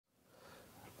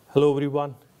Hello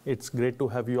everyone, it's great to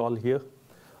have you all here.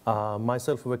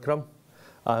 Myself Vikram,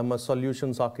 I'm a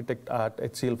solutions architect at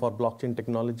HCL for blockchain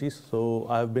technologies. So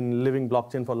I've been living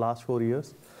blockchain for last 4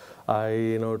 years.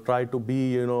 I try to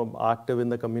be active in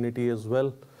the community as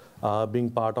well, being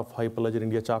part of Hyperledger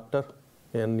India chapter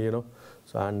and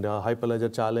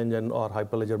Hyperledger challenge and or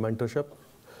Hyperledger mentorship.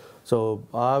 So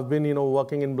I've been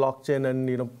working in blockchain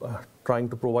and trying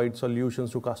to provide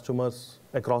solutions to customers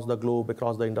across the globe,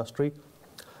 across the industry.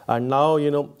 And now,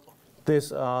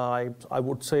 this, I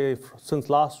would say since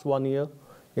last 1 year,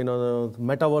 the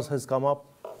Metaverse has come up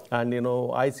and,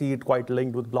 I see it quite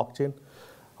linked with blockchain.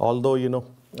 Although,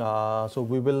 so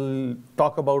we will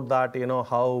talk about that,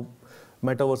 how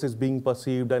Metaverse is being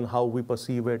perceived and how we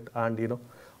perceive it and,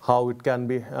 how it can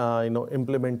be,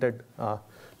 implemented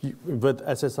with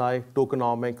SSI,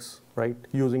 tokenomics, right,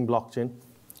 using blockchain.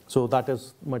 So that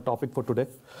is my topic for today.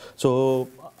 So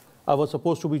I was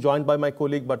supposed to be joined by my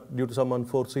colleague, but due to some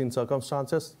unforeseen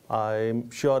circumstances, I'm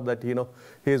sure that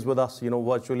he is with us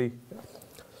virtually.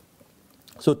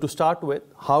 So to start with,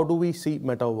 how do we see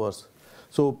Metaverse?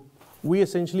 So we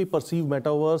essentially perceive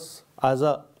Metaverse as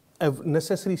a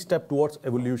necessary step towards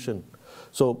evolution.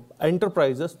 So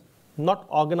enterprises, not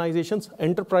organizations,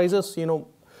 enterprises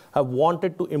have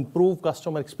wanted to improve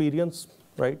customer experience,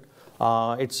 right?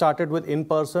 It started with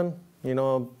in-person,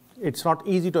 it's not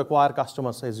easy to acquire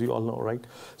customers, as you all know, right?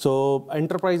 So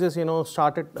enterprises,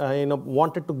 started,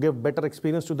 wanted to give better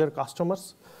experience to their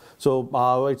customers.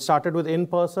 So it started with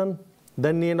in-person.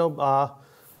 Then,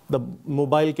 the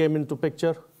mobile came into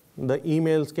picture, the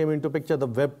emails came into picture, the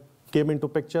web came into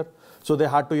picture. So they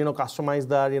had to, customize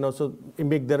that, so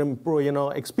make their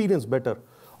experience better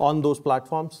on those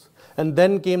platforms. And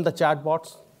then came the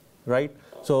chatbots, right?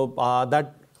 So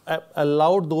that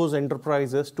allowed those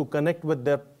enterprises to connect with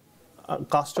their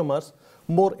customers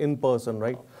more in person,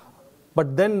 right?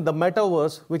 But then the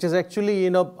Metaverse, which is actually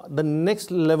the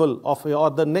next level of or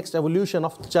the next evolution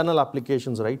of channel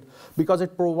applications, right? Because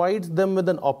it provides them with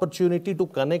an opportunity to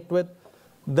connect with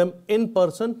them in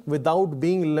person without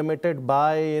being limited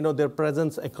by their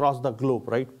presence across the globe,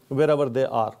 right? Wherever they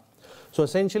are. So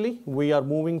essentially, we are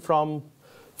moving from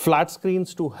flat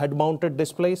screens to head-mounted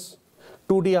displays,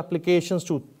 2D applications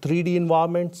to 3D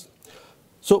environments.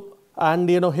 So and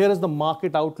here is the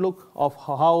market outlook of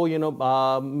how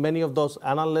many of those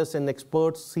analysts and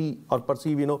experts see or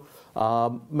perceive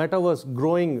Metaverse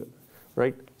growing,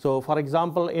 right? So for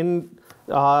example, in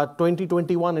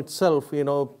 2021 itself,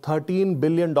 $13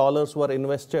 billion were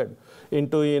invested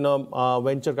into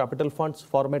venture capital funds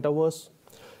for Metaverse.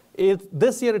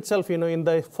 This year itself, in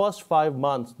the first 5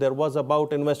 months, there was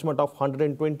about investment of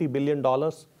 $120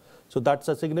 billion. So that's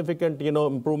a significant,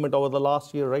 improvement over the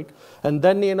last year, right? And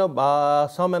then,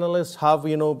 some analysts have,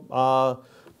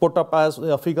 put up as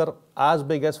a figure as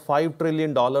big as $5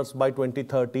 trillion by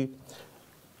 2030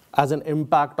 as an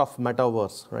impact of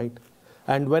Metaverse, right?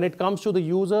 And when it comes to the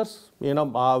users,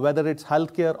 whether it's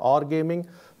healthcare or gaming,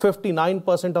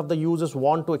 59% of the users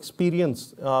want to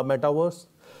experience Metaverse,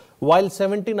 while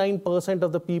 79%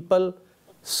 of the people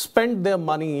spent their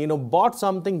money, bought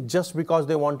something just because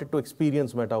they wanted to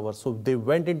experience Metaverse. So they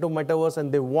went into Metaverse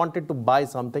and they wanted to buy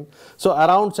something. So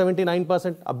around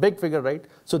 79%, a big figure, right?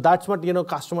 So that's what,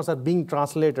 customers are being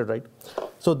translated, right?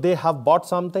 So they have bought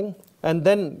something. And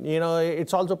then,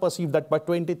 it's also perceived that by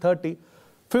 2030,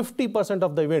 50%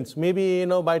 of the events, maybe,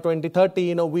 by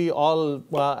 2030, we all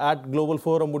at Global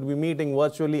Forum would be meeting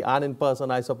virtually and in person,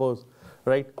 I suppose,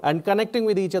 right? And connecting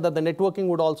with each other, the networking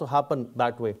would also happen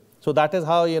that way. So that is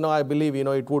how, I believe,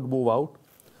 it would move out.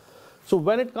 So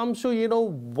when it comes to,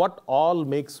 what all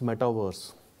makes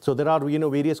Metaverse. So there are,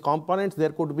 various components. There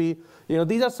could be,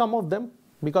 these are some of them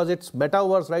because it's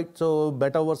Metaverse, right? So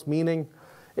Metaverse meaning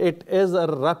it is a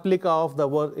replica of the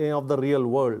of the real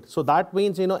world. So that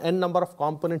means, n number of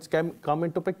components can come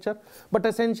into picture. But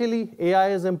essentially, AI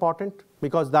is important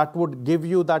because that would give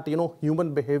you that,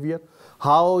 human behavior,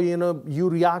 how, you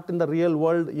react in the real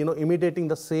world, imitating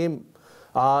the same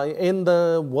in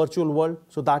the virtual world.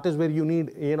 So that is where you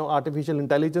need, artificial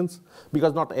intelligence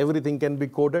because not everything can be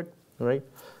coded, right?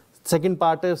 Second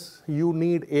part is you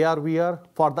need AR, VR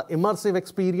for the immersive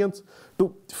experience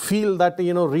to feel that,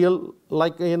 real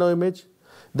like, image.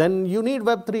 Then you need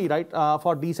Web3, right?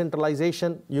 For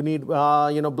decentralization, you need,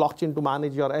 blockchain to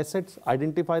manage your assets,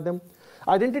 identify them.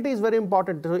 Identity is very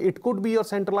important. It could be your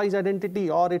centralized identity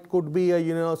or it could be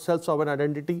a, self-sovereign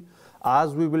identity,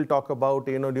 as we will talk about,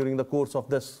 during the course of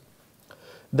this.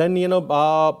 Then,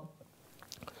 apart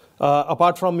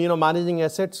from, managing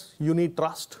assets, you need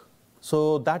trust.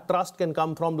 So that trust can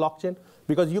come from blockchain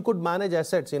because you could manage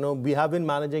assets. We have been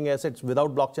managing assets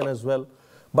without blockchain as well.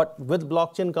 But with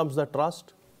blockchain comes the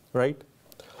trust, right?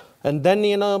 And then,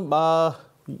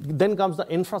 then comes the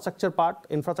infrastructure part.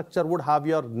 Infrastructure would have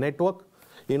your network,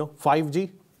 5G.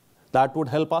 That would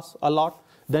help us a lot.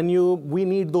 Then we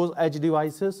need those edge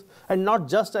devices, and not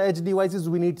just edge devices.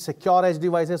 We need secure edge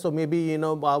devices. So maybe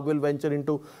we'll venture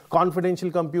into confidential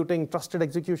computing, trusted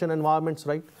execution environments,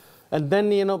 right? And then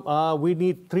we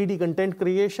need 3D content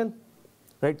creation,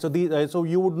 right? So so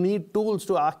you would need tools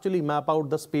to actually map out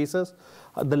the spaces,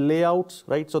 the layouts,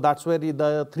 right? So that's where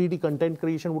the 3D content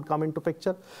creation would come into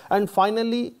picture. And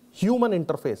finally, human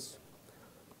interface.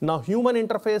 Now, human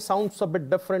interface sounds a bit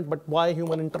different, but why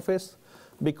human interface?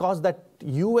 Because that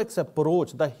UX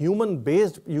approach, the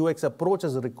human-based UX approach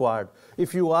is required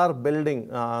if you are building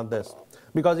this.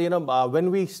 Because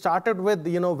when we started with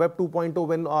Web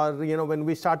 2.0, when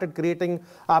we started creating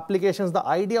applications, the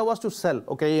idea was to sell.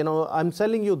 Okay, I'm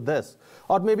selling you this,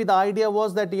 or maybe the idea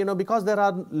was that because there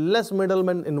are less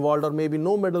middlemen involved, or maybe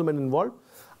no middlemen involved,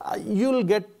 you'll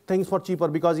get things for cheaper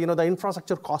because the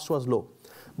infrastructure cost was low.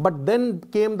 But then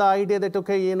came the idea that,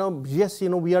 okay, yes,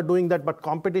 we are doing that, but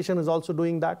competition is also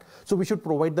doing that. So we should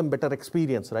provide them better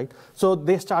experience, right? So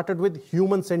they started with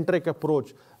human-centric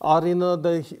approach, or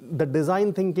the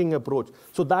design thinking approach.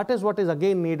 So that is what is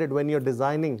again needed when you're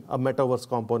designing a metaverse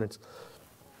components.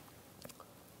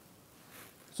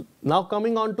 So now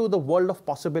coming on to the world of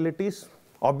possibilities,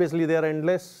 obviously they are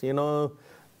endless.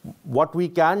 What we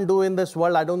can do in this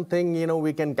world, I don't think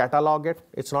we can catalog it.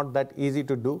 It's not that easy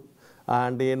to do.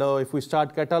 And if we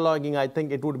start cataloging, I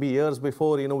think it would be years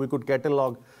before we could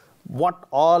catalog what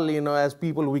all as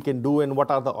people we can do and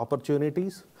what are the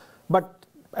opportunities. But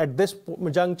at this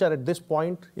juncture, at this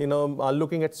point,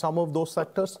 looking at some of those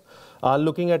sectors,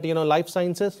 looking at life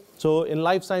sciences. So in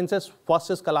life sciences, first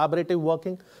is collaborative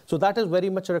working. So that is very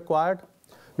much required,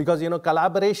 because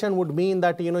collaboration would mean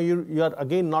that you are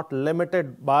again not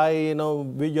limited by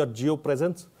with your geo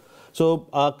presence. So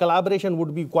collaboration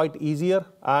would be quite easier,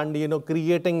 and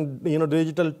creating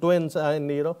digital twins and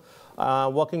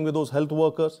working with those health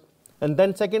workers. And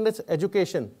then second is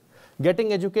education,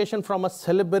 getting education from a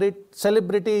celebrity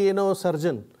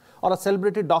surgeon or a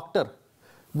celebrity doctor.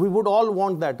 We would all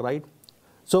want that, right?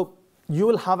 So you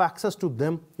will have access to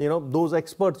them, those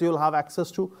experts you will have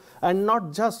access to, and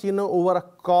not just over a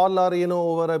call or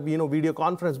over a video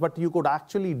conference, but you could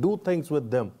actually do things with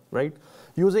them, right?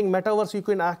 Using Metaverse, you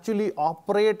can actually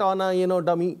operate on a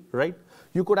dummy, right?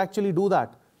 You could actually do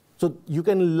that. So you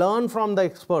can learn from the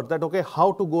expert that, okay,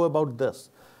 how to go about this.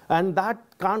 And that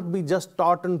can't be just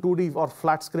taught in 2D or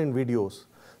flat screen videos.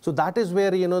 So that is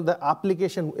where the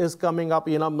application is coming up.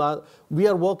 We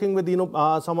are working with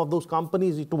some of those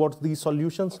companies towards these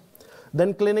solutions.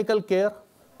 Then clinical care,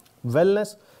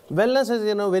 wellness. Wellness is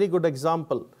a very good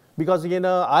example, because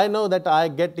I know that I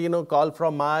get call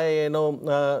from my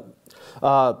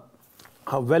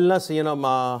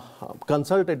wellness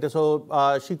consultant.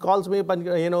 So she calls me up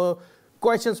and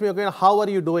questions me, okay, how are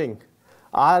you doing?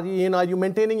 Are you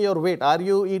maintaining your weight? Are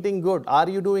you eating good? Are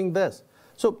you doing this?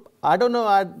 So I don't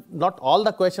know, not all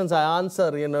the questions I answer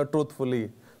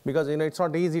truthfully, because it's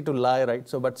not easy to lie, right?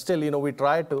 So but still we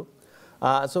try to.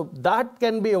 So that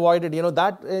can be avoided,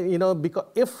 because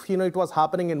if it was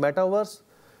happening in Metaverse,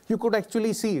 you could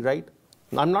actually see, right?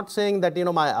 I'm not saying that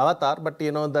my avatar, but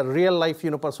the real life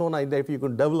persona that if you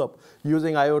could develop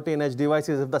using IoT and edge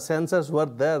devices, if the sensors were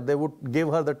there, they would give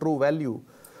her the true value.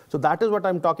 So that is what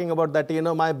I'm talking about, that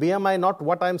my BMI, not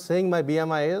what I'm saying my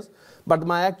BMI is, but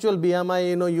my actual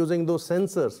BMI, using those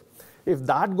sensors. If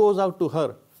that goes out to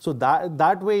her, so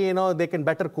that way they can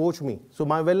better coach me. So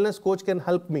my wellness coach can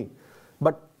help me.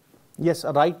 But yes,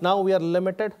 right now we are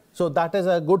limited. So that is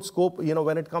a good scope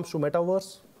when it comes to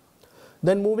Metaverse.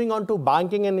 Then moving on to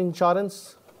banking and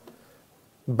insurance.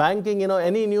 Banking,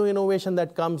 any new innovation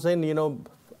that comes in,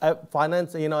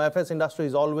 finance, FS industry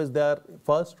is always there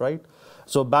first, right?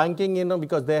 So banking,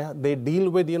 because they deal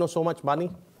with so much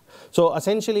money. So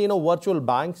essentially, virtual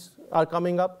banks are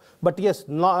coming up. But yes,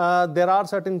 there are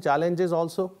certain challenges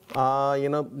also.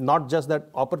 Not just that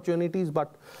opportunities,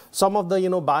 but some of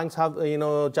the banks have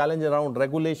challenge around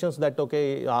regulations that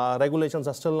regulations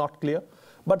are still not clear.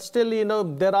 But still,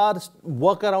 there are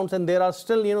workarounds, and there are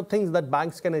still things that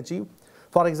banks can achieve.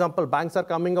 For example, banks are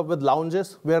coming up with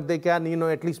lounges where they can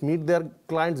at least meet their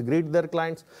clients, greet their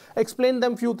clients, explain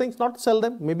them few things, not sell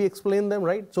them, maybe explain them,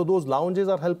 right? So those lounges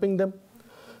are helping them.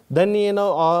 Then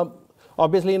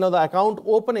obviously the account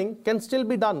opening can still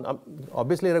be done.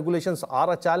 Obviously regulations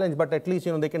are a challenge, but at least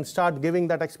they can start giving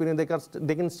that experience.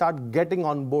 They can start getting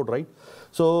on board, right?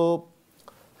 So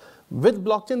with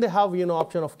blockchain, they have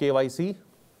option of KYC.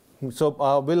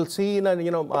 So we'll see in a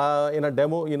in a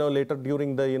demo later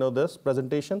during the this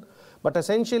presentation. But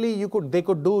essentially, they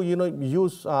could do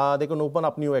they can open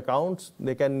up new accounts,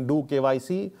 they can do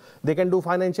KYC, they can do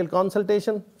financial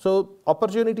consultation. So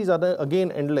opportunities are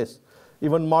again endless.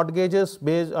 Even mortgages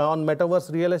based on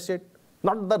metaverse real estate,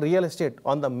 not the real estate,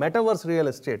 on the metaverse real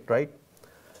estate, right?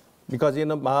 Because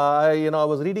I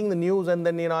was reading the news, and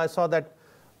then I saw that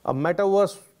a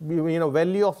metaverse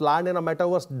value of land in a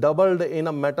metaverse doubled in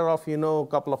a matter of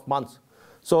couple of months.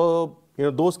 So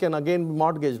those can again be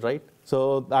mortgaged, right?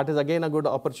 So that is again a good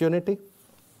opportunity.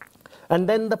 And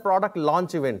then the product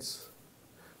launch events,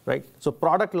 right? So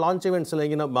product launch events,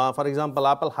 like for example,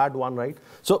 Apple had one, right?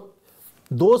 So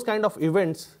those kind of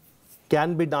events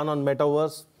can be done on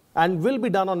metaverse and will be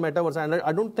done on metaverse. And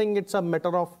I don't think it's a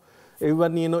matter of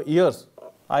even years.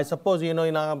 I suppose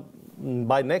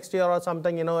by next year or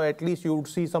something, at least you would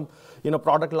see some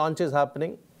product launches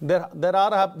happening. They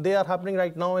are happening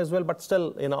right now as well, but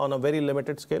still on a very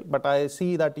limited scale. But I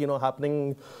see that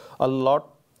happening a lot.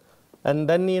 And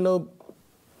then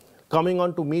coming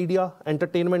on to media,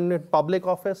 entertainment, and public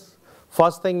office.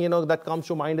 First thing that comes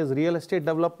to mind is real estate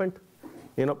development.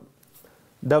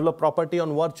 Develop property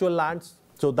on virtual lands.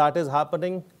 So that is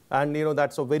happening, and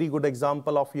that's a very good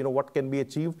example of what can be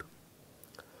achieved.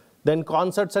 Then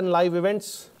concerts and live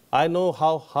events. I know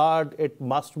how hard it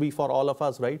must be for all of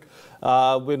us, right?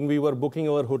 When we were booking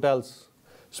our hotels,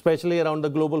 especially around the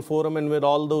global forum and with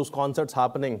all those concerts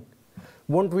happening.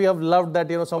 Wouldn't we have loved that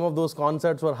some of those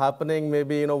concerts were happening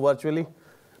maybe virtually?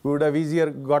 We would have easier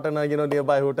gotten a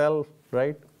nearby hotel,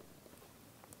 right?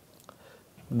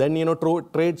 Then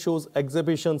trade shows,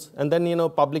 exhibitions, and then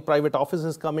public-private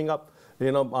offices coming up.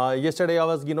 Yesterday I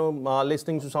was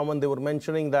listening to someone. They were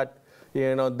mentioning that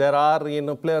there are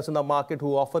players in the market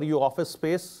who offer you office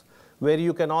space where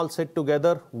you can all sit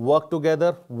together, work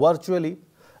together virtually,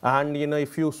 and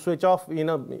if you switch off,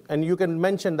 and you can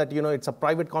mention that it's a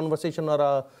private conversation or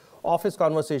a office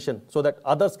conversation so that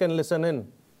others can listen in,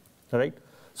 right?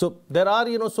 So there are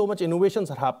so much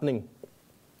innovations are happening.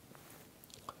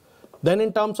 Then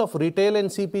in terms of retail and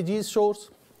CPG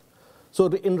stores, so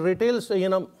in retail,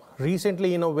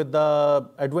 recently with the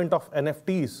advent of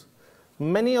NFTs,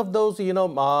 many of those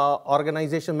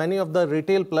organizations, many of the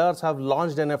retail players have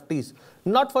launched NFTs,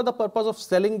 not for the purpose of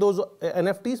selling those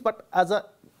NFTs, but as a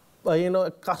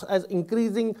as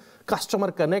increasing customer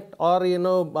connect or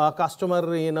customer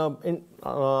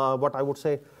what I would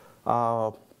say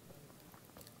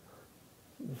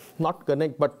not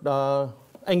connect but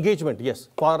engagement, yes,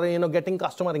 for getting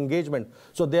customer engagement.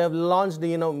 So they have launched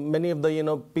many of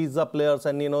the pizza players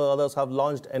and others have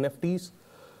launched NFTs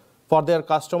for their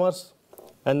customers.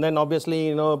 And then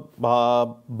obviously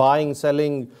buying,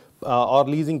 selling or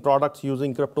leasing products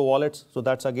using crypto wallets. So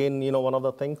that's again one of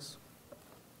the things.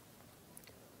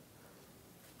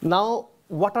 Now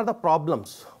what are the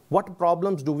problems? What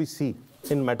problems do we see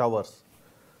in metaverse?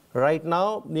 Right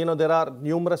now there are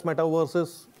numerous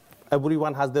metaverses.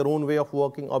 Everyone has their own way of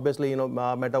working. Obviously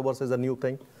metaverse is a new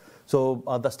thing. So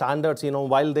the standards,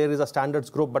 while there is a standards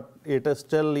group, but it is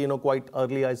still quite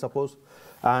early, I suppose.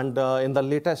 And in the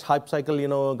latest hype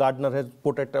cycle, Gartner has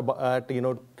put it at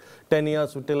 10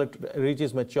 years until it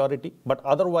reaches maturity. But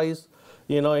otherwise,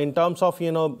 in terms of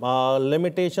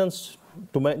limitations,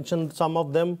 to mention some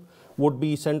of them, would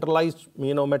be centralized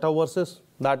metaverses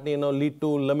that lead to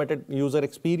limited user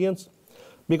experience.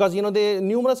 Because they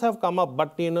numerous have come up,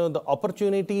 but the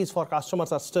opportunities for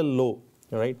customers are still low,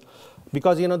 right?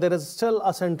 Because there is still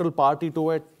a central party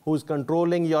to it who is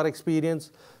controlling your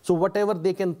experience. So whatever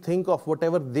they can think of,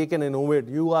 whatever they can innovate,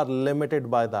 you are limited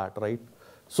by that, right?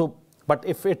 So, but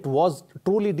if it was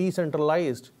truly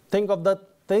decentralized, think of the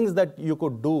things that you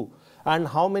could do and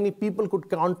how many people could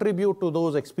contribute to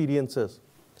those experiences.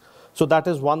 So that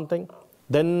is one thing.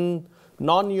 Then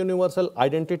non-universal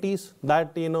identities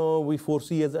that we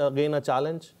foresee as again a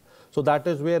challenge. So that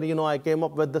is where I came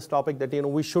up with this topic that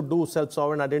we should do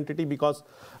self-sovereign identity, because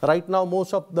right now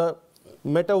most of the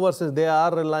metaverses, they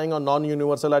are relying on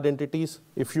non-universal identities.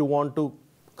 If you want to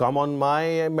come on my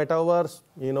metaverse,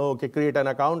 create an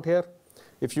account here.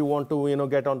 If you want to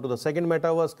get onto the second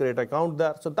metaverse, create an account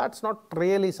there. So that's not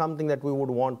really something that we would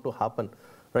want to happen,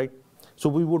 right? So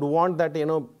we would want that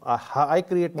I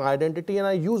create my identity and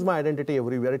I use my identity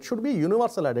everywhere. It should be a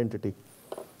universal identity.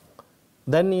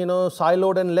 Then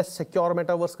siloed and less secure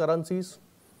metaverse currencies.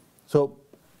 So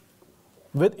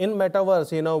within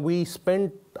metaverse, we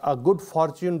spent a good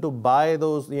fortune to buy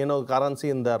those currency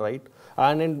in there, right?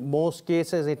 And in most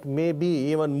cases, it may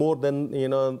be even more than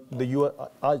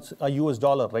a US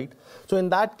dollar, right? So in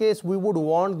that case, we would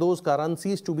want those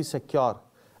currencies to be secure,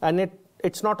 and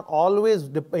it's not always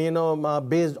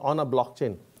based on a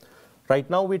blockchain. Right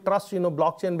now we trust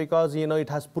blockchain because it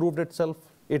has proved itself.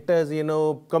 It is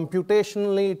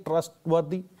computationally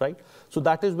trustworthy, right? So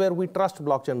that is where we trust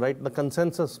blockchain, right? The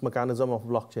consensus mechanism of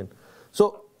blockchain.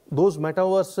 So those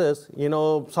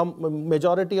metaverses, some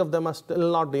majority of them are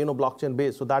still not blockchain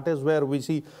based. So that is where we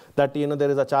see that there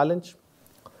is a challenge.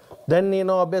 Then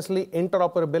obviously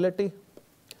interoperability.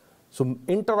 So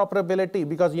interoperability,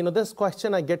 because this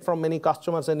question I get from many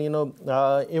customers and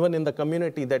even in the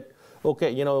community that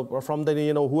okay, from the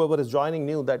whoever is joining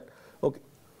new, that okay,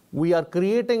 we are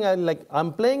creating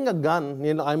I'm playing a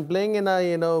gun, I'm playing in a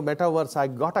metaverse, I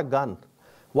got a gun.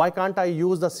 Why can't I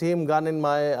use the same gun in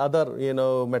my other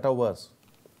metaverse,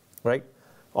 right?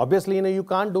 Obviously you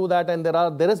can't do that, and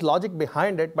there is logic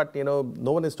behind it, but no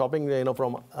one is stopping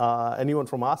from anyone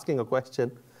from asking a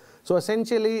question. So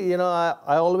essentially I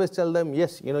always tell them,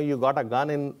 yes, you got a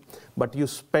gun but you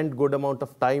spent good amount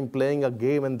of time playing a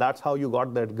game, and that's how you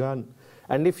got that gun.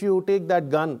 And if you take that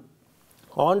gun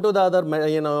onto the other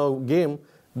game,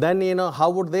 then how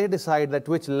would they decide that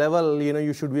which level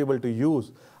you should be able to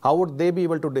use? How would they be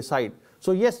able to decide?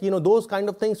 So yes, those kind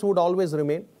of things would always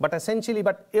remain. But essentially,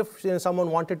 if someone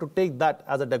wanted to take that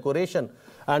as a decoration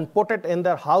and put it in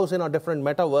their house in a different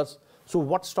metaverse, so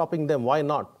what's stopping them? Why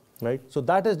not? Right? So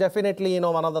that is definitely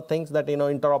one of the things that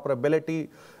interoperability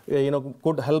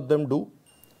could help them do.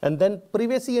 And then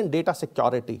privacy and data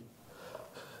security.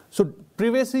 So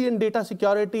privacy and data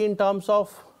security in terms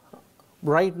of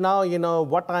right now,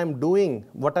 what I'm doing,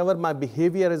 whatever my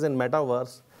behavior is in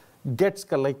metaverse gets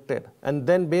collected, and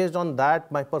then based on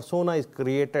that my persona is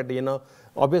created.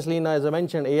 Obviously as I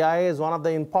mentioned, AI is one of the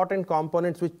important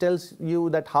components which tells you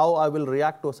that how I will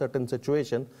react to a certain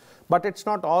situation. But it's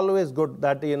not always good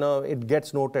that it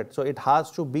gets noted. So it has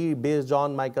to be based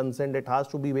on my consent. It has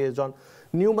to be based on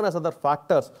numerous other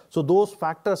factors. So those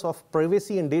factors of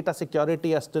privacy and data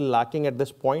security are still lacking at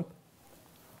this point.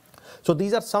 So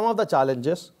these are some of the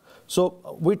challenges.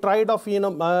 So we tried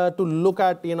to look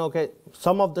at okay,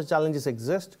 some of the challenges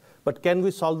exist, but can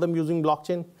we solve them using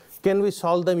blockchain? Can we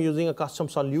solve them using a custom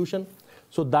solution?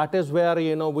 So that is where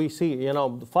we see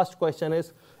the first question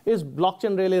is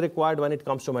blockchain really required when it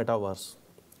comes to metaverse?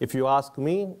 If you ask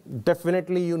me,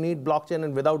 definitely you need blockchain,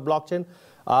 and without blockchain,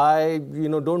 I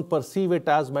don't perceive it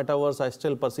as metaverse. I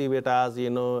still perceive it as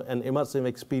an immersive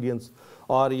experience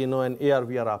or an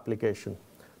AR/VR application.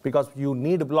 Because you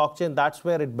need blockchain, that's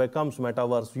where it becomes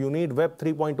metaverse. You need Web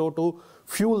 3.0 to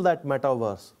fuel that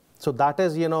metaverse. So that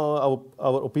is our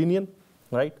opinion,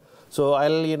 right? So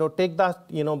I'll take that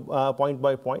point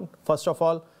by point. First of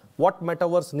all, what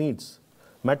metaverse needs?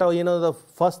 The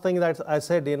first thing that I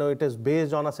said, it is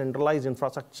based on a centralized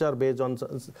infrastructure, based on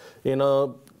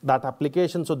that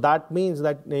application. So that means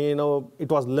that it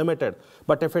was limited.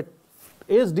 But if it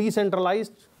is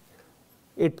decentralized,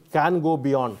 it can go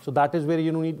beyond. So that is where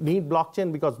you need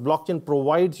blockchain, because blockchain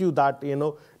provides you that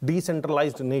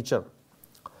decentralized nature.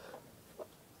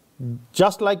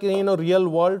 Just like real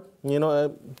world,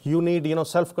 you need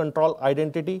self-control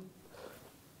identity.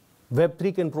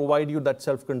 Web3 can provide you that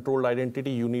self-controlled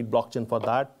identity. You need blockchain for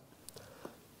that.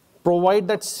 Provide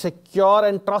that secure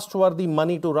and trustworthy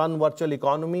money to run virtual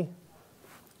economy.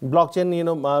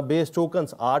 Blockchain based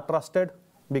tokens are trusted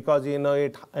because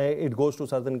it goes to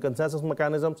certain consensus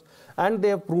mechanisms, and they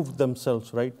have proved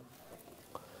themselves, right?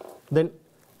 Then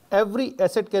every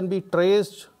asset can be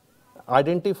traced,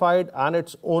 identified, and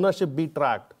its ownership be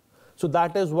tracked. So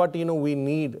that is what we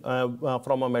need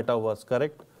from a metaverse,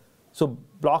 correct? So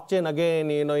blockchain, again,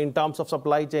 in terms of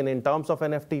supply chain, in terms of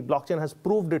NFT, blockchain has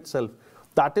proved itself.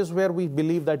 That is where we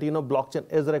believe that blockchain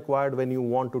is required when you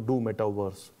want to do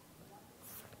metaverse.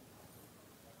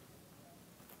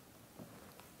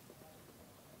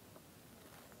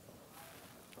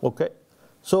 Okay,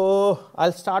 so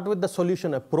I'll start with the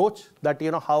solution approach, that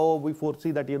how we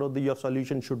foresee that your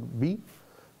solution should be.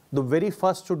 The very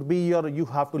first should be you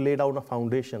have to lay down a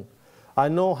foundation. I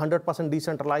know 100%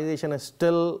 decentralization is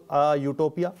still a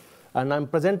utopia, and I'm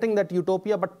presenting that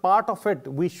utopia, but part of it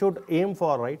we should aim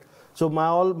for, right? So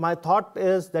my thought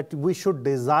is that we should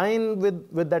design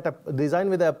with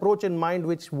the approach in mind,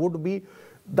 which would be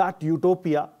that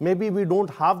utopia. Maybe we don't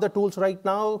have the tools right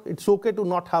now. It's okay to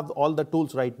not have all the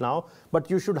tools right now, but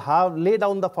you should lay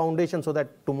down the foundation so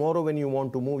that tomorrow when you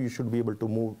want to move, you should be able to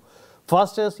move.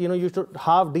 First is, you should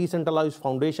have decentralized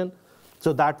foundation.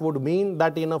 So that would mean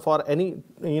that, for any,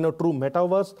 true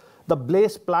metaverse, the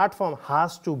Blaze platform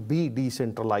has to be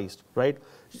decentralized, right?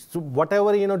 So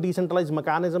whatever, decentralized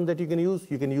mechanism that you can use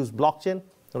blockchain.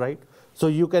 right? So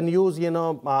you can use,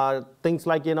 things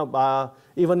like,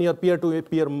 even your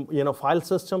peer-to-peer, file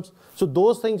systems. So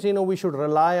those things, we should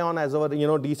rely on as our,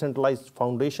 decentralized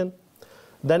foundation.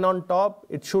 Then on top,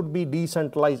 it should be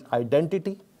decentralized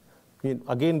identity,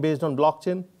 again based on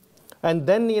blockchain. And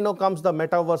then, comes the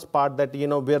metaverse part that,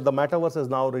 where the metaverse is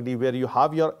now ready, where you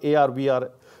have your AR, VR,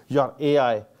 your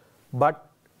AI. But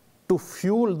to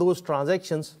fuel those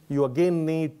transactions, you again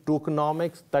need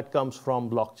tokenomics that comes from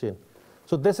blockchain.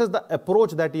 So this is the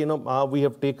approach that, we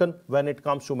have taken when it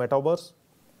comes to metaverse.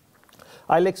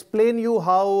 I'll explain you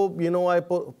how, I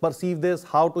perceive this,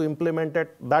 how to implement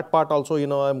it. That part also,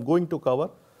 I'm going to cover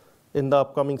in the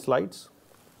upcoming slides.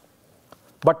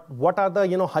 But what are the,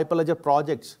 Hyperledger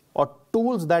projects or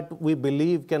tools that we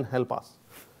believe can help us?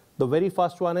 The very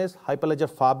first one is Hyperledger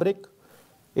Fabric.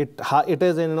 It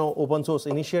is an open source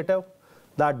initiative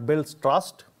that builds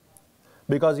trust.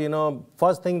 Because,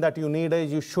 first thing that you need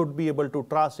is you should be able to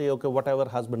trust, okay, whatever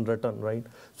has been written, right?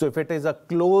 So if it is a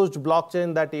closed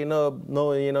blockchain that, you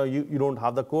don't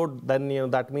have the code, then,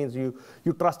 that means you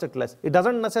trust it less. It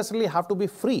doesn't necessarily have to be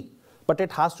free, but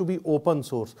it has to be open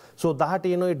source. So that,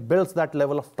 it builds that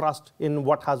level of trust in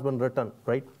what has been written,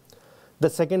 right? The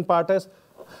second part is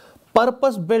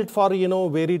purpose built for,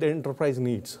 varied enterprise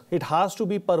needs. It has to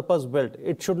be purpose built.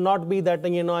 It should not be that,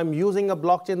 I'm using a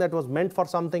blockchain that was meant for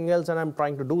something else and I'm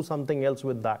trying to do something else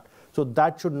with that. So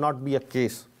that should not be a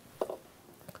case.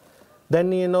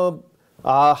 Then,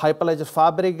 Hyperledger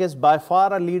Fabric is by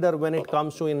far a leader when it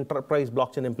comes to enterprise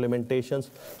blockchain implementations.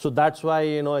 So that's why,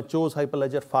 I chose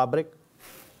Hyperledger Fabric.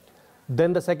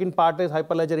 Then the second part is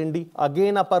Hyperledger Indy.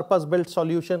 Again, a purpose-built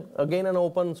solution. Again, an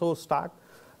open source stack,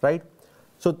 right?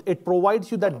 So it provides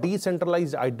you that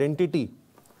decentralized identity.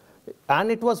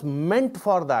 And it was meant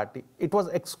for that. It was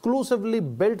exclusively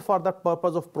built for that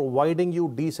purpose of providing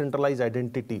you decentralized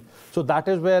identity. So that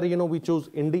is where, we choose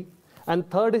Indy. And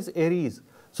third is Aries.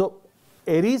 So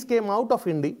Aries came out of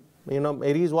Indy.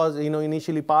 Aries was,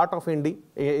 initially part of Indy.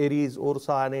 Aries,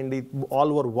 Ursa, and Indy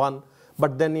all were one.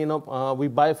 But then, we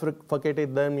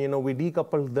bifurcated them, we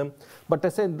decoupled them. But I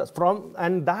said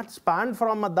and that spanned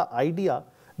from the idea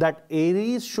that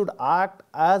Aries should act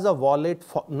as a wallet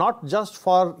for, not just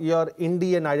for your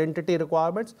Indy and identity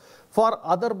requirements, for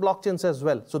other blockchains as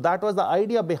well. So that was the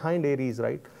idea behind Aries,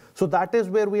 right? So that is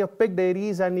where we have picked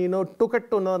Aries and, took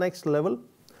it to the next level,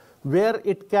 where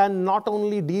it can not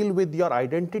only deal with your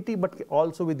identity, but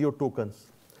also with your tokens.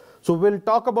 So we'll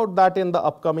talk about that in the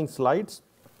upcoming slides.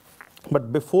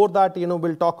 But before that,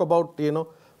 we'll talk about,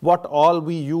 what all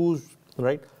we use,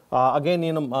 right? Again,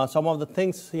 some of the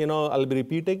things, I'll be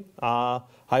repeating.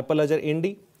 Hyperledger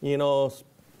Indy,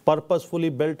 purposefully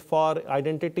built for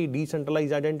identity,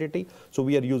 decentralized identity. So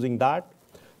we are using that.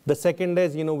 The second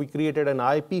is, we created an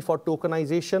IP for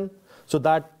tokenization. So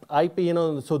that IP,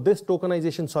 so this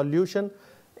tokenization solution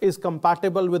is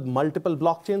compatible with multiple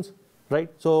blockchains, right?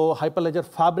 So Hyperledger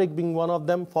Fabric being one of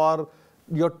them for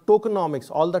your tokenomics,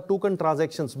 all the token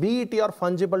transactions, be it your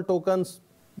fungible tokens,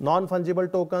 non-fungible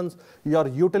tokens, your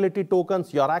utility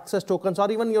tokens, your access tokens,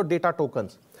 or even your data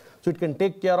tokens. So it can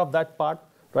take care of that part,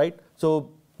 right? So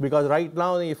because right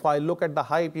now, if I look at the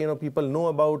hype, people know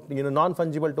about,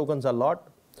 non-fungible tokens a lot.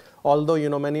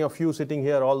 Although, many of you sitting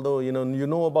here, although, you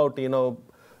know about,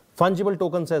 fungible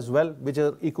tokens as well, which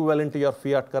are equivalent to your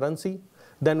fiat currency.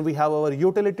 Then we have our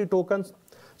utility tokens.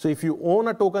 So if you own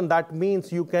a token, that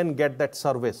means you can get that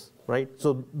service, right?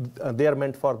 So they are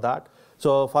meant for that.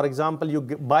 So for example, you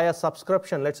buy a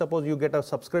subscription. Let's suppose you get a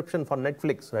subscription for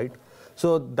Netflix, right?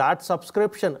 So that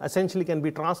subscription essentially can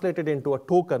be translated into a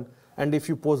token. And if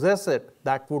you possess it,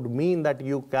 that would mean that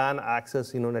you can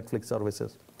access, Netflix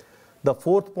services. The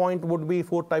fourth point would be,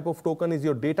 fourth type of token is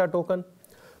your data token,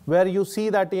 where you see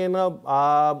that,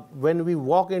 when we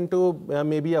walk into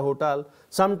maybe a hotel,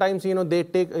 sometimes, they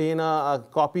take, a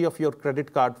copy of your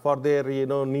credit card for their,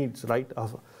 needs, right?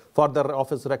 For their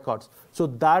office records. So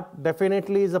that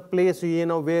definitely is a place,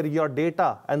 where your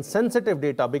data and sensitive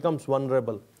data becomes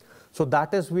vulnerable. So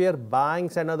that is where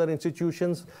banks and other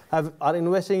institutions are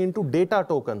investing into data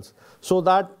tokens, so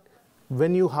that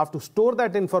when you have to store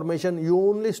that information, you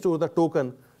only store the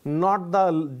token, not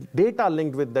the data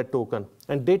linked with that token.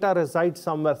 And data resides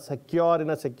somewhere secure in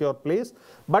a secure place.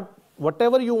 But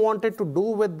whatever you wanted to do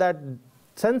with that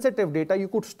sensitive data, you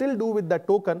could still do with that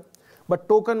token. But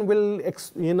token will,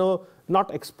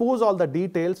 not expose all the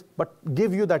details, but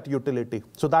give you that utility.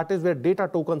 So that is where data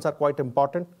tokens are quite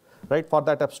important, right, for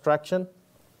that abstraction.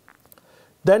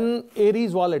 Then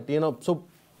Aries wallet, so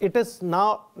it is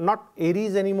now not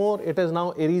Aries anymore. It is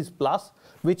now Aries Plus,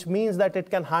 which means that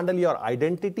it can handle your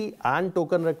identity and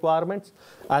token requirements.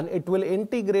 And it will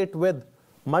integrate with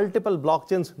multiple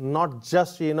blockchains, not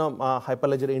just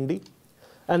Hyperledger Indy.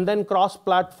 And then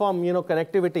cross-platform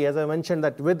connectivity, as I mentioned,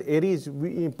 that with Aries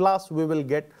plus we will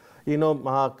get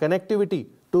connectivity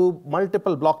to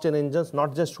multiple blockchain engines,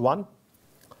 not just one.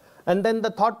 And then the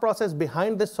thought process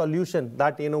behind this solution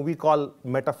that we call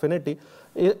Metafinity,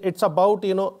 it's about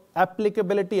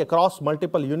applicability across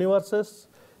multiple universes,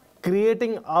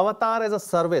 creating avatar as a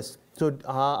service. So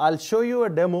I'll show you a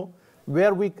demo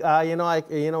where we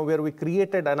where we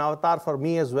created an avatar for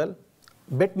me as well.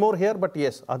 Bit more here, but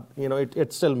yes,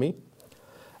 it's still me.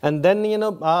 And then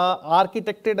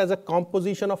architected as a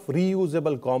composition of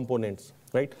reusable components.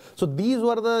 Right. So these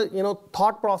were the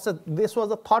thought process. This was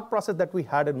the thought process that we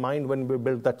had in mind when we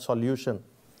built that solution.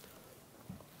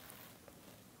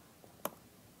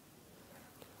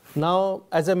 Now,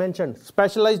 as I mentioned,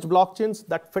 specialized blockchains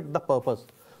that fit the purpose.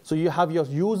 So you have your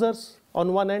users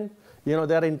on one end. They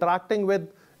are interacting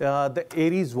with the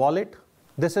Aries wallet.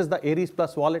 This is the Aries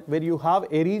Plus wallet where you have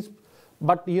Aries,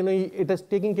 but it is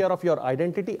taking care of your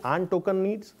identity and token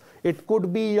needs. It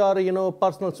could be your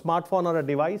personal smartphone or a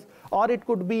device, or it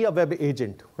could be a web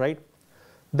agent, right?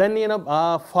 Then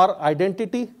for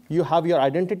identity, you have your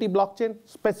identity blockchain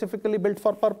specifically built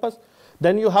for purpose.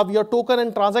 Then you have your token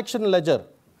and transaction ledger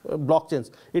blockchains.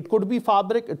 It could be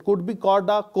Fabric, it could be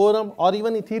Corda, Quorum, or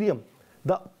even Ethereum.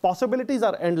 The possibilities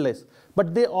are endless,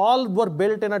 but they all were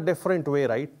built in a different way,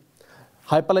 right?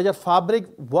 Hyperledger Fabric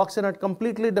works in a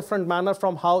completely different manner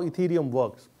from how Ethereum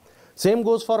works. Same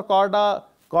goes for Corda.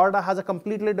 Corda has a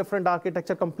completely different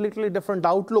architecture, completely different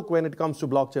outlook when it comes to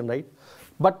blockchain, right?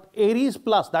 But Aries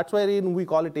Plus, that's why we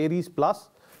call it Aries Plus.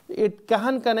 It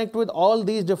can connect with all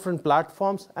these different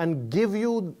platforms and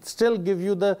still give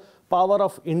you the power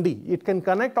of Indy. It can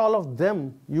connect all of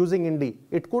them using Indy.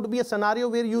 It could be a scenario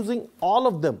where using all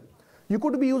of them. You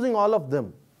could be using all of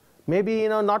them. Maybe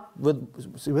not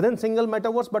within single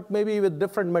metaverse, but maybe with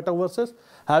different metaverses,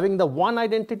 having the one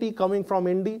identity coming from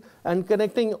Indy and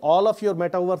connecting all of your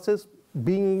metaverses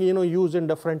being used in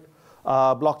different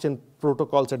blockchain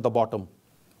protocols at the bottom.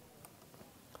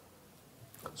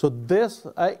 So this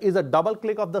is a double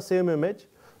click of the same image,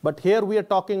 but here we are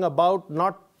talking about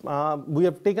we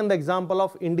have taken the example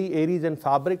of Indy, Aries, and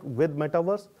Fabric with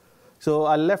Metaverse. So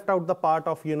I left out the part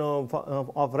of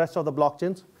of rest of the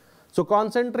blockchains. So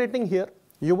concentrating here,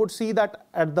 you would see that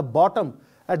at the bottom,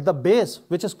 at the base,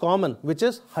 which is common, which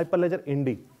is Hyperledger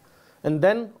Indy. And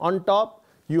then on top,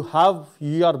 you have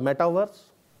your Metaverse,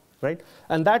 right?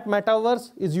 And that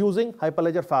Metaverse is using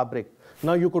Hyperledger Fabric.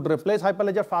 Now you could replace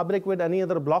Hyperledger Fabric with any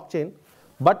other blockchain,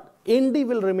 but Indy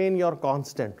will remain your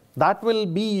constant. That will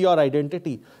be your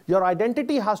identity. Your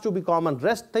identity has to be common.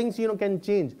 Rest things can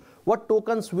change. What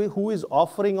tokens who is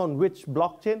offering on which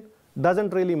blockchain doesn't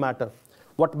really matter.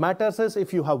 What matters is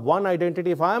if you have one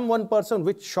identity. If I am one person,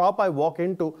 which shop I walk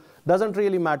into doesn't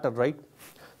really matter, right?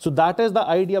 So that is the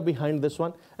idea behind this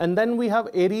one. And then we have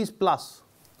Aries Plus.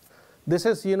 This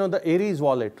is the Aries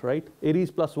wallet, right? Aries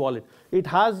Plus wallet. It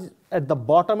has at the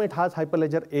bottom, it has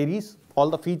Hyperledger Aries, all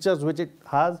the features which it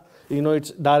has.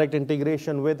 Its direct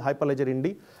integration with Hyperledger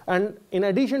Indy. And in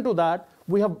addition to that,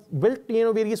 we have built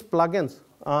various plugins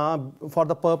for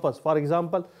the purpose. For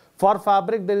example, for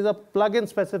Fabric, there is a plugin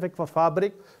specific for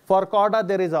Fabric. For Corda,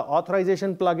 there is an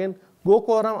authorization plugin.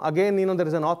 GoQuorum, again, there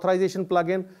is an authorization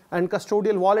plugin and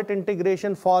custodial wallet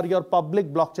integration for your public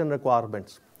blockchain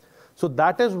requirements. So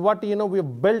that is what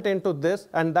we've built into this,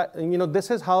 and that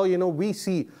this is how we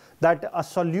see that a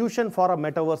solution for a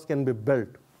metaverse can be built.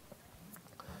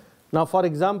 Now, for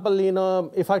example,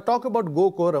 if I talk about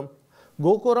GoQuorum,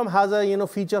 GoQuorum has a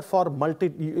feature for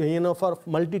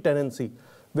multi-tenancy,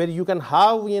 where you can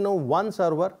have one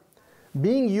server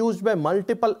being used by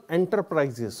multiple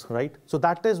enterprises, right? So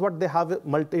that is what they have,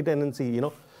 multi-tenancy,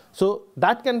 So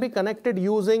that can be connected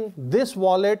using this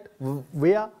wallet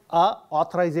via a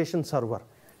authorization server.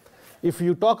 If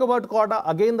you talk about Corda,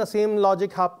 again the same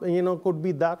logic could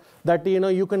be that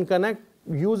you can connect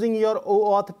using your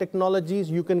OAuth technologies.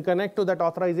 You can connect to that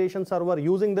authorization server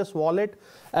using this wallet,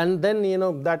 and then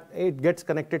that it gets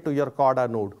connected to your Corda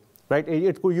node, right?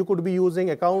 You could be using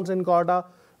accounts in Corda,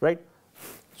 right?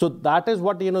 So that is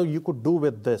what you could do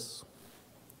with this.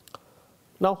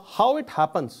 Now, how it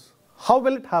happens? How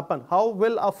will it happen? How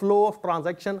will a flow of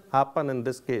transaction happen in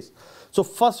this case? So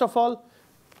first of all,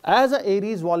 as an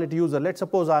Aries wallet user, let's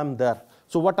suppose I'm there.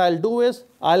 So what I'll do is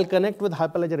I'll connect with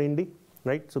Hyperledger Indy,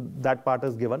 right? So that part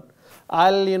is given.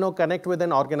 I'll connect with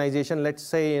an organization. Let's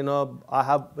say I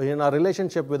have a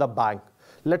relationship with a bank.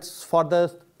 For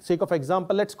the sake of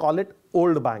example, let's call it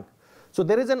Old Bank. So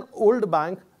there is an old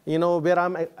bank where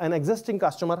I'm an existing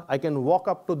customer. I can walk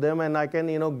up to them and I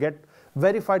can get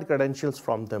verified credentials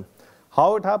from them.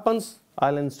 How it happens?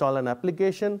 I'll install an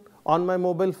application on my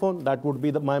mobile phone. That would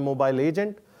be my mobile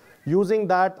agent. Using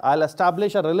that, I'll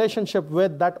establish a relationship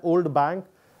with that old bank.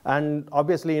 And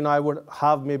obviously, I would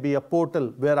have maybe a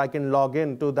portal where I can log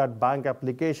in to that bank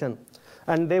application.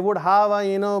 And they would have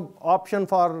a option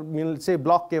for say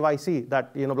block KYC,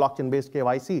 that blockchain-based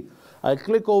KYC. I'll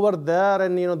click over there,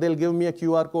 and they'll give me a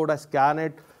QR code. I scan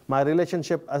it. My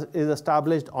relationship is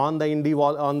established on the Indy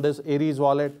on this Aries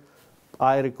wallet.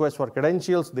 I request for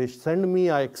credentials. They send me.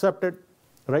 I accept it.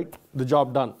 Right? The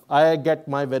job done. I get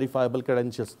my verifiable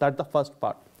credentials. That's the first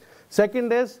part.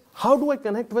 Second is, how do I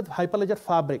connect with Hyperledger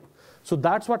Fabric? So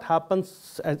that's what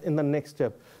happens in the next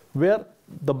step, where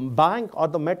the bank or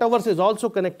the Metaverse is also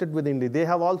connected with Indy. They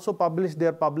have also published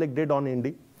their public did on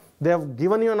Indy. They have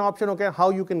given you an option, okay,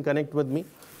 how you can connect with me.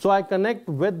 So I connect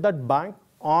with that bank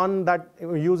on that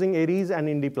using Aries and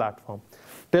Indy platform.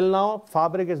 Till now,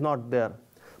 Fabric is not there.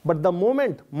 But the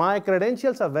moment my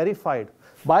credentials are verified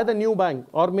by the new bank,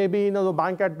 or maybe the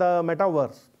bank at the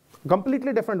Metaverse,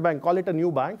 completely different bank, call it a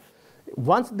new bank.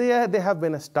 Once they have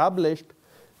been established,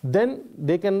 then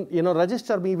they can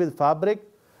register me with Fabric,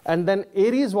 and then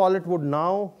Aries wallet would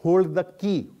now hold the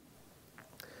key.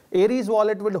 Aries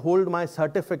wallet will hold my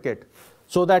certificate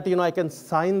so that I can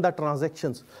sign the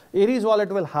transactions. Aries wallet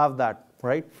will have that,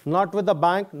 right? Not with the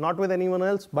bank, not with anyone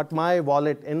else, but my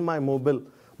wallet in my mobile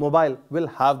will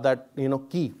have that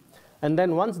key. And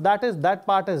then once that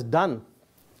part is done,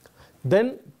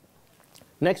 then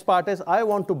next part is I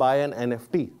want to buy an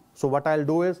NFT. So what I'll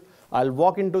do is I'll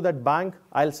walk into that bank.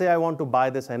 I'll say I want to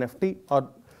buy this NFT,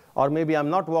 or maybe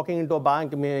I'm not walking into a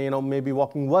bank, maybe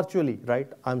walking virtually, right?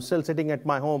 I'm still sitting at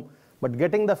my home, but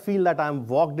getting the feel that I'm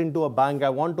walked into a bank. I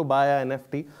want to buy an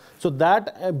NFT. So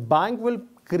that a bank will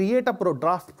create a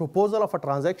draft proposal of a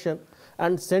transaction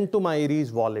and send to my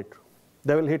Aries wallet.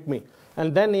 They will hit me.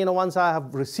 And then, once I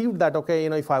have received that, okay,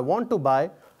 if I want to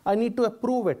buy, I need to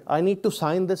approve it. I need to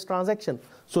sign this transaction.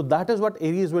 So that is what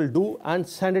Aries will do and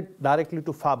send it directly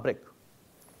to Fabric.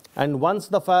 And once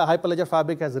the Hyperledger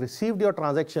Fabric has received your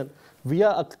transaction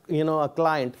via a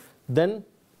client, then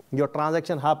your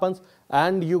transaction happens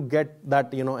and you get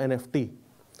that NFT.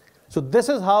 So this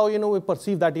is how we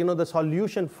perceive that the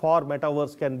solution for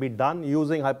Metaverse can be done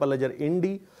using Hyperledger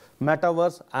Indy,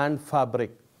 Metaverse, and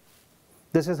Fabric.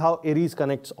 This is how Aries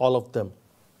connects all of them.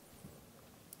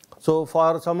 So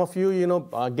for some of you,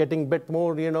 getting a bit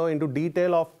more, into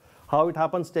detail of how it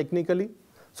happens technically.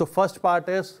 So first part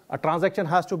is a transaction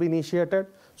has to be initiated.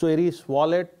 So Aries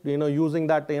wallet, using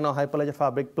that, Hyperledger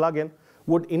Fabric plugin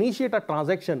would initiate a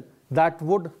transaction that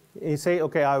would say,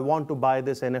 okay, I want to buy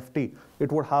this NFT. It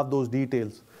would have those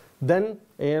details. Then,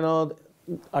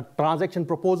 a transaction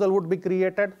proposal would be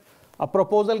created. A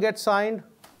proposal gets signed.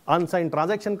 Unsigned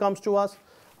transaction comes to us.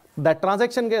 That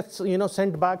transaction gets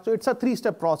sent back. So it's a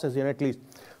three-step process at least.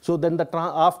 So then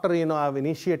after I've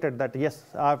initiated that, yes,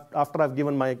 after I've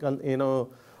given my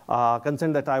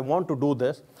consent that I want to do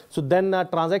this. So then a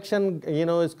transaction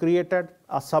is created,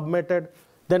 submitted.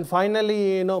 Then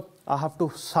finally I have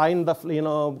to sign the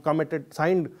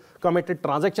committed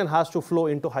transaction has to flow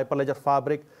into Hyperledger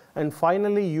Fabric, and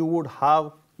finally you would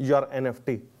have your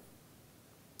NFT.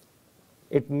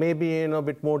 It may be a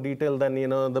bit more detailed than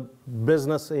the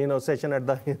business session at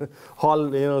the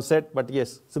hall set, but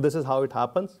yes. So this is how it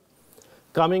happens.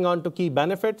 Coming on to key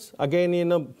benefits,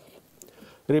 again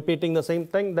repeating the same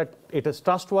thing, that it is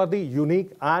trustworthy,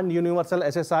 unique, and universal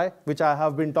SSI, which I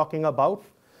have been talking about.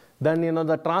 Then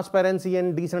the transparency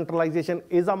and decentralization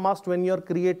is a must when you're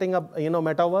creating a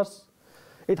Metaverse.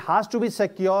 It has to be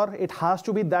secure. It has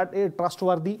to be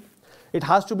trustworthy. It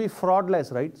has to be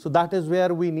fraudless, right? So that is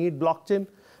where we need blockchain.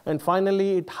 And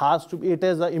finally, it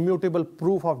is an immutable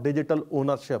proof of digital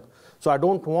ownership. So I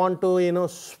don't want to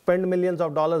spend millions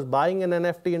of dollars buying an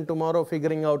NFT and tomorrow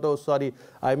figuring out, oh, sorry,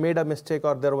 I made a mistake,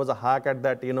 or there was a hack at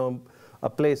that a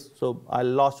place, so I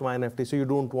lost my NFT. So you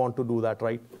don't want to do that,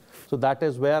 right? So that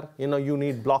is where you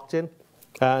need blockchain,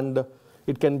 and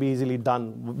it can be easily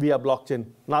done via blockchain.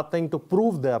 Nothing to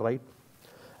prove there, right?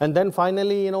 And then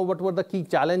finally, what were the key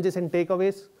challenges and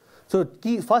takeaways? So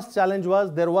first challenge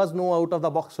was there was no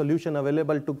out-of-the-box solution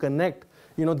available to connect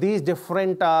these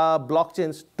different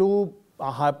blockchains to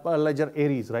Hyperledger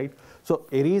Aries, right? So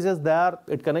Aries is there.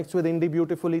 It connects with Indy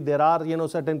beautifully. There are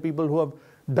certain people who have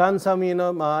done some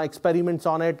experiments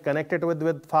on it, connected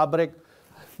with Fabric,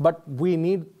 but we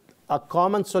need a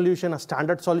common solution, a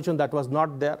standard solution that was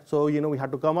not there. So we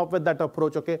had to come up with that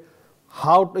approach. Okay,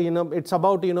 how it's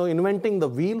about inventing the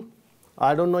wheel.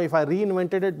 I don't know if I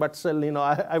reinvented it, but still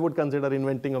I would consider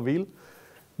inventing a wheel.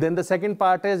 Then the second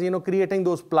part is creating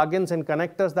those plugins and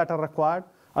connectors that are required.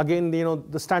 Again,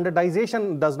 the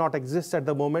standardization does not exist at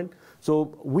the moment.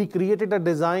 So we created a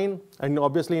design, and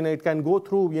obviously, it can go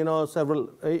through, several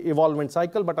evolvement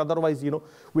cycle, but otherwise,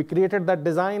 we created that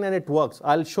design and it works.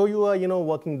 I'll show you a,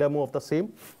 working demo of the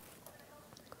same.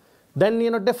 Then,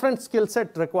 different skill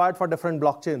set required for different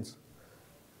blockchains.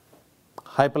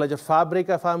 Hyperledger Fabric,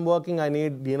 if I'm working, I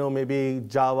need, maybe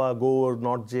Java, Go, or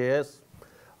Node.js.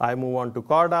 I move on to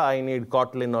Corda, I need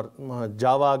Kotlin or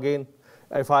Java again.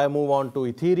 If I move on to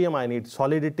Ethereum, I need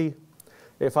Solidity.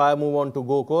 If I move on to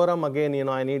Go Quorum, again,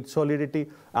 I need Solidity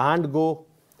and Go.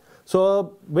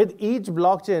 So with each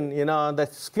blockchain, the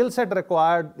skill set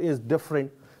required is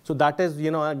different. So that is,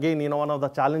 again, one of the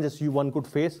challenges one could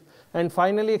face. And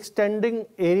finally, extending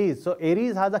Aries. So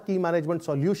Aries has a key management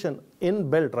solution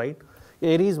inbuilt, right?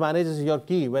 Aries manages your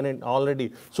key when it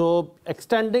already. So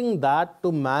extending that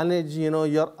to manage,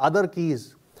 your other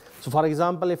keys. So for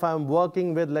example, if I'm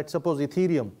working with, let's suppose,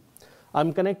 Ethereum,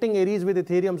 I'm connecting Aries with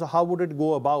Ethereum, so how would it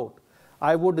go about?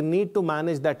 I would need to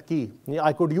manage that key.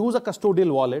 I could use a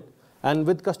custodial wallet, and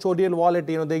with custodial wallet,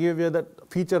 they give you that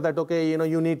feature that, okay,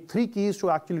 you need 3 keys to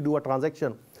actually do a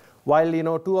transaction, while,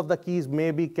 2 of the keys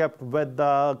may be kept with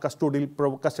the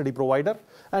custody provider,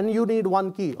 and you need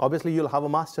 1 key. Obviously, you'll have a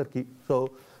master key.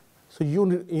 So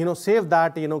you save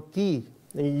that, key,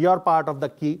 your part of the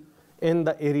key, in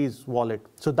the Aries wallet.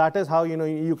 So that is how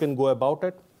you can go about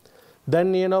it.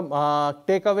 Then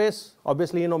takeaways.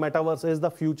 Obviously, Metaverse is the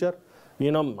future.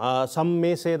 Some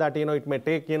may say that it may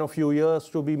take few years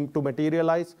to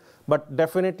materialize, but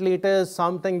definitely it is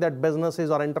something that businesses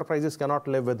or enterprises cannot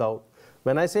live without.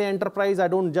 When I say enterprise, I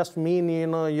don't just mean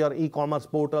your e-commerce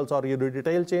portals or your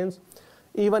retail chains,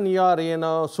 even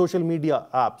your social media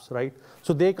apps, right?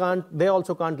 So they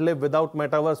also can't live without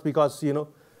Metaverse, because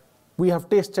we have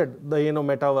tasted the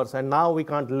Metaverse, and now we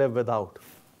can't live without.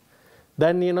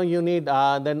 Then you need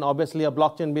then obviously a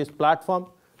blockchain-based platform.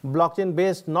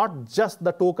 Blockchain-based, not just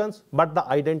the tokens, but the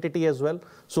identity as well.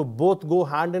 So both go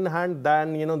hand in hand.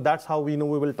 Then that's how we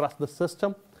will trust the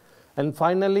system. And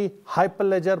finally,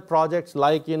 Hyperledger projects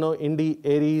like Indy,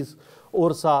 Aries,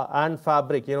 Ursa, and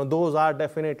Fabric. Those are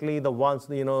definitely the ones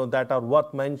that are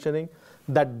worth mentioning.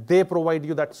 That they provide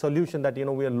you that solution that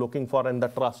we are looking for, and the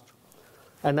trust.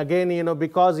 And again,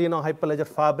 because Hyperledger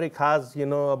Fabric has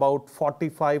about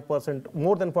 45%,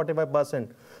 more than 45%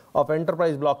 of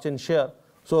enterprise blockchain share.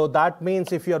 So that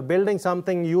means if you're building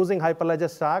something using Hyperledger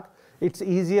stack, it's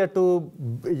easier to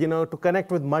to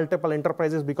connect with multiple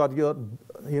enterprises, because your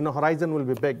horizon will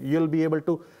be big. You'll be able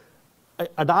to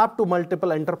adapt to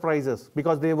multiple enterprises,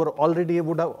 because they would have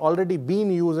already been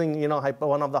using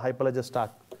one of the Hyperledger stack,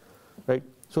 right?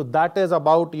 So that is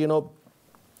about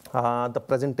the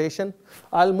presentation.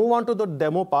 I'll move on to the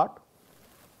demo part.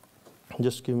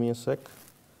 Just give me a sec.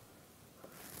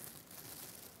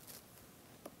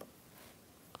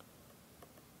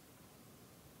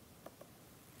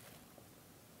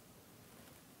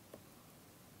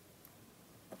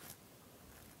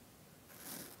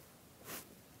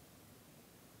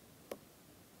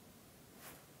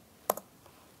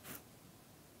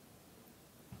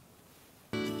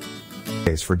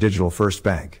 For Digital First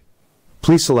Bank.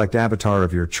 Please select avatar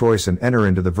of your choice and enter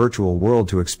into the virtual world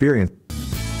to experience.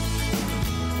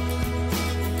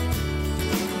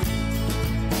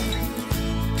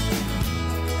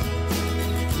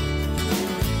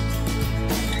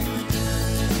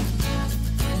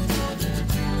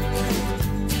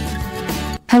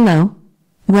 Hello.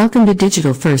 Welcome to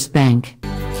Digital First Bank.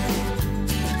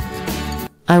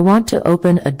 I want to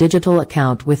open a digital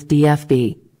account with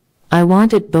DFB. I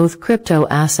want it both crypto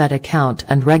asset account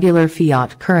and regular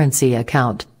fiat currency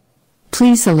account.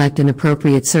 Please select an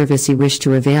appropriate service you wish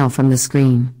to avail from the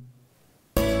screen.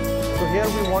 So here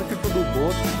we wanted to do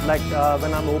both. Like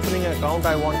when I'm opening an account,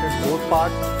 I wanted both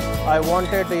parts. I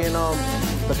wanted,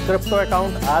 the crypto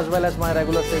account as well as my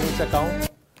regular savings account.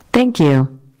 Thank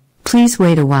you. Please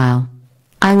wait a while.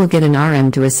 I will get an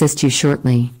RM to assist you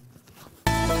shortly.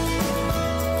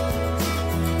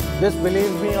 This,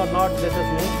 believe me or not, this is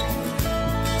me.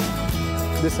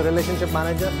 This relationship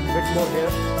manager, a bit more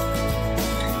here.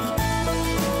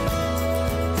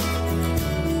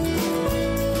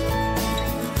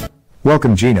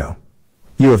 Welcome, Gino.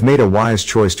 You have made a wise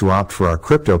choice to opt for our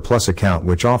Crypto Plus account,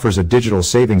 which offers a digital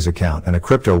savings account and a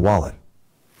crypto wallet.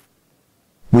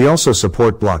 We also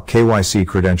support Blockch KYC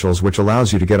credentials, which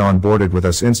allows you to get onboarded with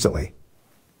us instantly.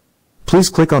 Please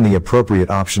click on the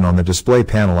appropriate option on the display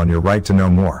panel on your right to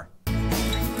know more.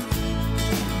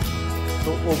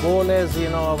 So our goal is,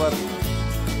 our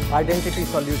identity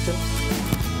solution.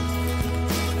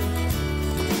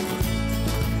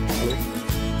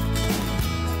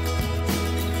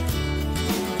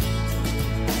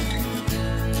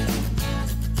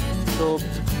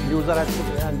 user has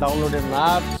downloaded an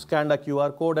app, scanned a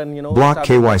QR code, and Block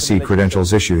started making KYC relationship.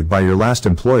 credentials issued by your last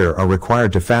employer are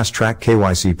required to fast-track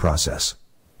KYC process.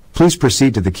 Please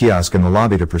proceed to the kiosk in the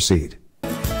lobby to proceed. So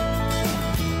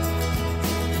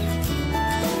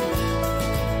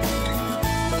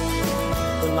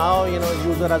now,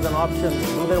 user has an option.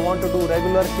 Do they want to do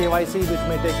regular KYC, which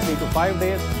may take 3 to 5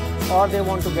 days, or they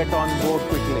want to get on board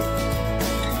quickly?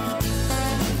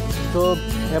 So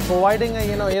they're providing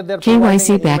if they're KYC providing an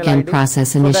email backend ID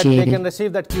process so that initiated. they can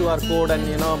receive that QR code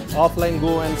and offline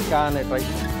go and scan it, right?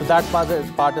 So that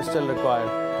part is still required.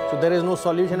 So there is no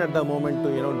solution at the moment to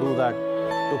do that,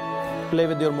 to play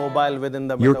with your mobile within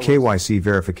the Your metaverse. KYC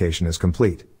verification is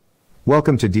complete.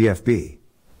 Welcome to DFB.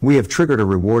 We have triggered a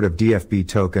reward of DFB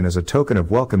token as a token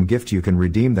of welcome gift. You can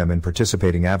redeem them in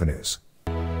participating avenues.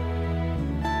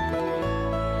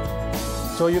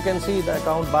 So you can see the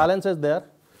account balance is there.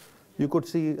 You could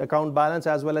see account balance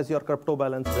as well as your crypto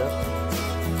balance there.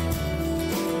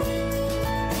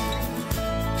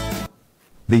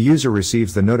 The user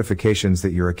receives the notifications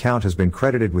that your account has been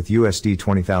credited with USD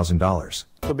 $20,000.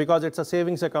 So because it's a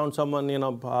savings account, someone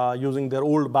using their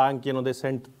old bank, they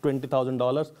sent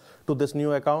 $20,000 to this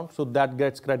new account, so that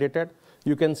gets credited.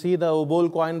 You can see the Obol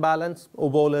coin balance.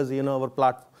 Obol is our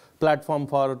platform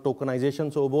for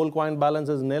tokenization. So Obol coin balance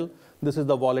is nil. This is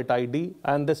the wallet ID,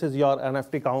 and this is your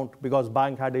NFT count because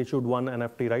bank had issued one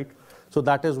NFT, right? So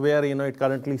that is where it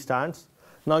currently stands.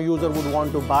 Now user would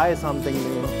want to buy something.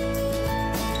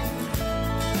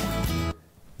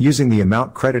 Using the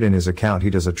amount credit in his account,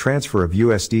 he does a transfer of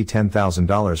USD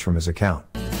 $10,000 from his account.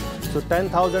 So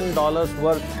 $10,000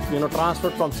 worth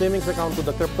transferred from savings account to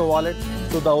the crypto wallet.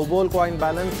 So the Obol coin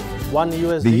balance, 1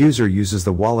 USD. The user uses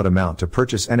the wallet amount to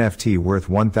purchase NFT worth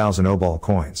 1,000 Obol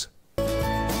coins.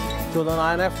 So the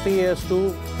NFT is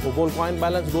 2, Obol coin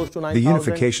balance goes to 9,000. The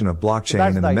unification of blockchain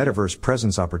and the metaverse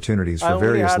presents opportunities for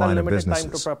various line of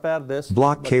businesses.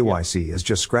 Block KYC is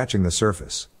just scratching the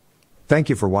surface. Thank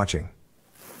you for watching.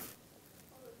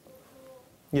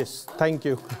 Yes, thank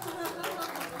you.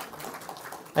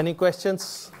 Any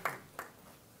questions?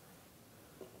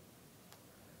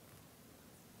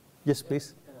 Yes,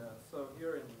 please. So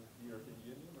here in the European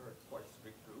Union, there are quite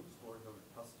strict rules for the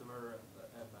customer and the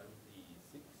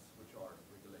MMD6, which are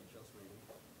regulations really.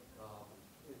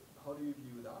 How do you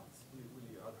view that? Will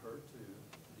you adhere to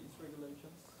these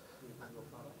regulations within your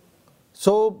product?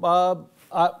 So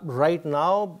right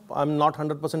now, I'm not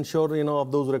 100% sure,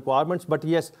 of those requirements, but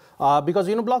yes, because,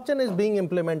 blockchain is being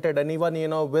implemented, and even,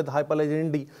 with Hyperledger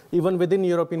Indy, even within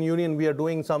European Union, we are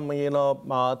doing some,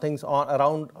 things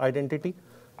around identity.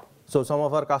 So some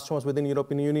of our customers within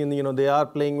European Union, they are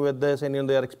playing with this and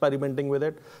they are experimenting with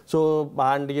it. So,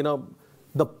 and,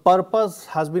 the purpose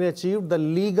has been achieved. The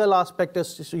legal aspect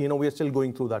is, we are still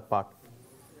going through that part.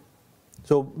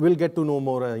 So we'll get to know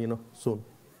more, soon.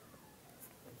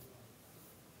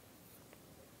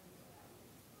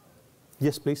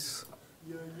 Yes, please.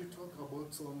 Yeah, you talk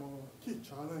about some key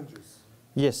challenges.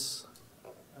 Yes.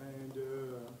 And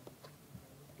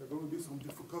there are going to be some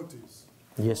difficulties.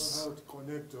 Yes. How to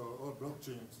connect all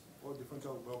blockchains, all different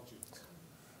types of blockchains.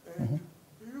 And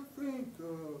do you think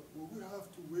we have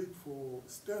to wait for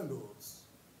standards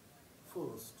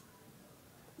first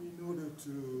in order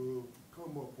to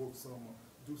come up with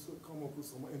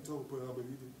some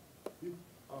interoperability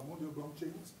among the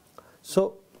blockchains?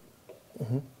 So,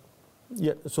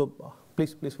 yeah. So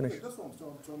please finish. Yeah, that's what I'm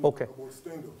trying to Okay. talk about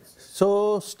standards.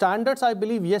 So standards, I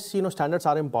believe, yes, standards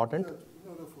are important. That in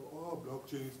order for all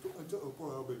blockchains to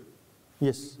interoperability,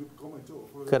 Yes. to become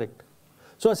interoperable. Correct.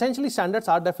 So essentially, standards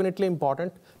are definitely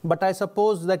important, but I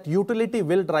suppose that utility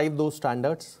will drive those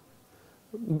standards.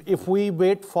 If we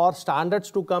wait for standards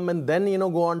to come and then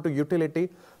go on to utility,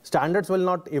 standards will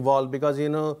not evolve because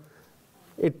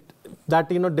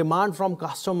demand from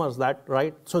customers, that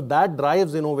right. So that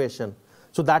drives innovation.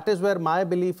 So that is where my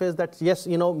belief is that yes,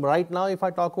 right now if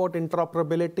I talk about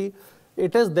interoperability,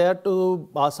 it is there to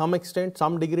some extent,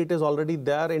 some degree it is already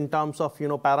there in terms of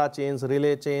parachains,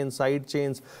 relay chains, side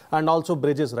chains, and also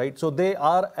bridges, right? So they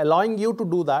are allowing you to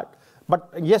do that.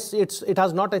 But yes, it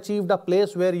has not achieved a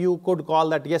place where you could call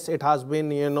that yes, it has been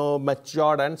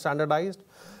matured and standardized.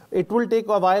 It will take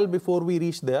a while before we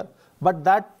reach there, but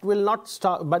that will not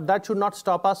stop. But that should not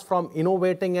stop us from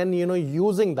innovating and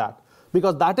using that,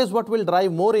 because that is what will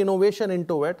drive more innovation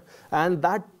into it, and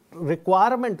that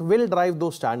requirement will drive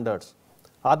those standards.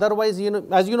 Otherwise,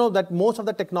 as you know, that most of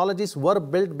the technologies were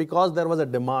built because there was a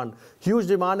demand, huge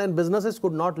demand, and businesses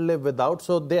could not live without,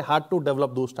 so they had to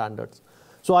develop those standards.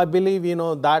 So I believe,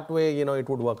 that way, it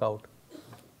would work out.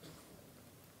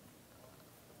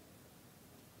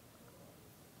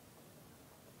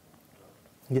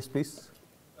 Yes, please.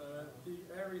 The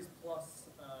Aries Plus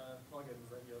plugins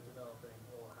that you're developing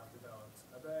or have developed,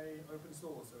 are they open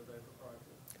source or are they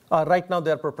proprietary? Right now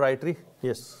they're proprietary,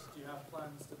 yes. Do you have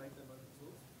plans to make them open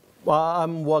source?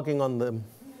 I'm working on them,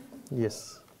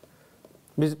 yes.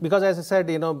 Because as I said,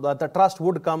 the trust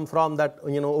would come from that,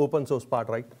 open source part,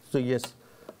 right? So yes.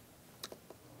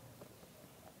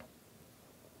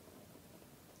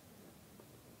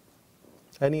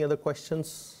 Any other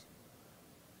questions?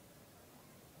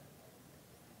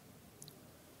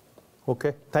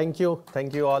 Okay, thank you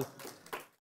all.